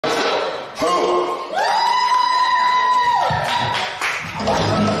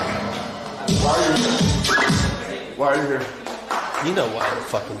Why are you here? You know why I'm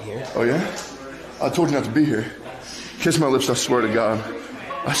fucking here. Oh, yeah? I told you not to be here. Kiss my lips, I swear to God.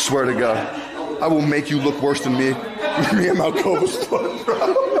 I swear to God. I will make you look worse than me. Me and Malkova's blood, bro.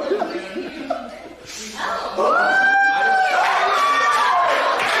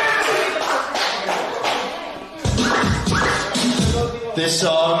 This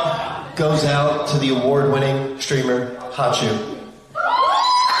song goes out to the award-winning streamer, Hachu.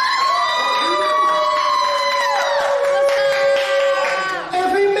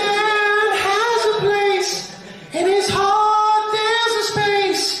 Every man has a place, in his heart there's a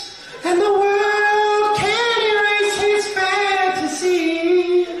space, and the world can't erase his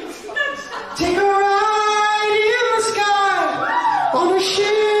fantasy. Take a ride in the sky, on a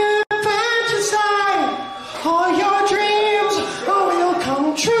ship fantasize, all your dreams will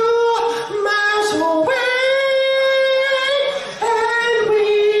come true, miles away, and we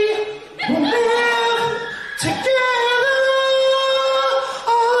will live together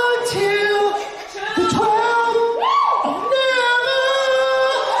until the 12th of never.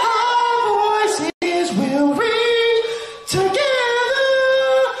 Our voices will ring together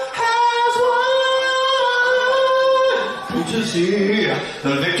as one. To see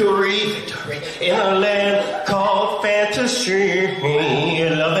the victory in a land called fantasy.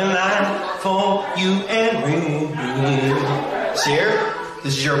 Love and life for you and me. Sierra,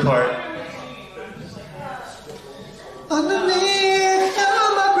 this is your part. Underneath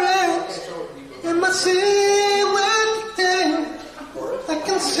all my breath and my sea with them, I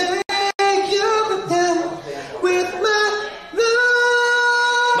can say you're the them with my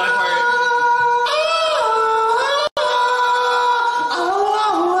love. My part.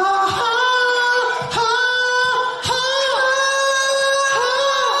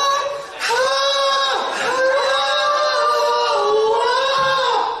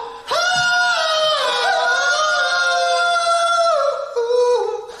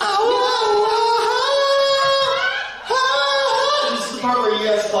 This is the part where you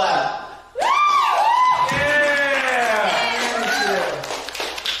guys clap. Yeah!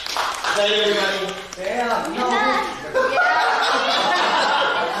 Thank you, everybody. Yeah.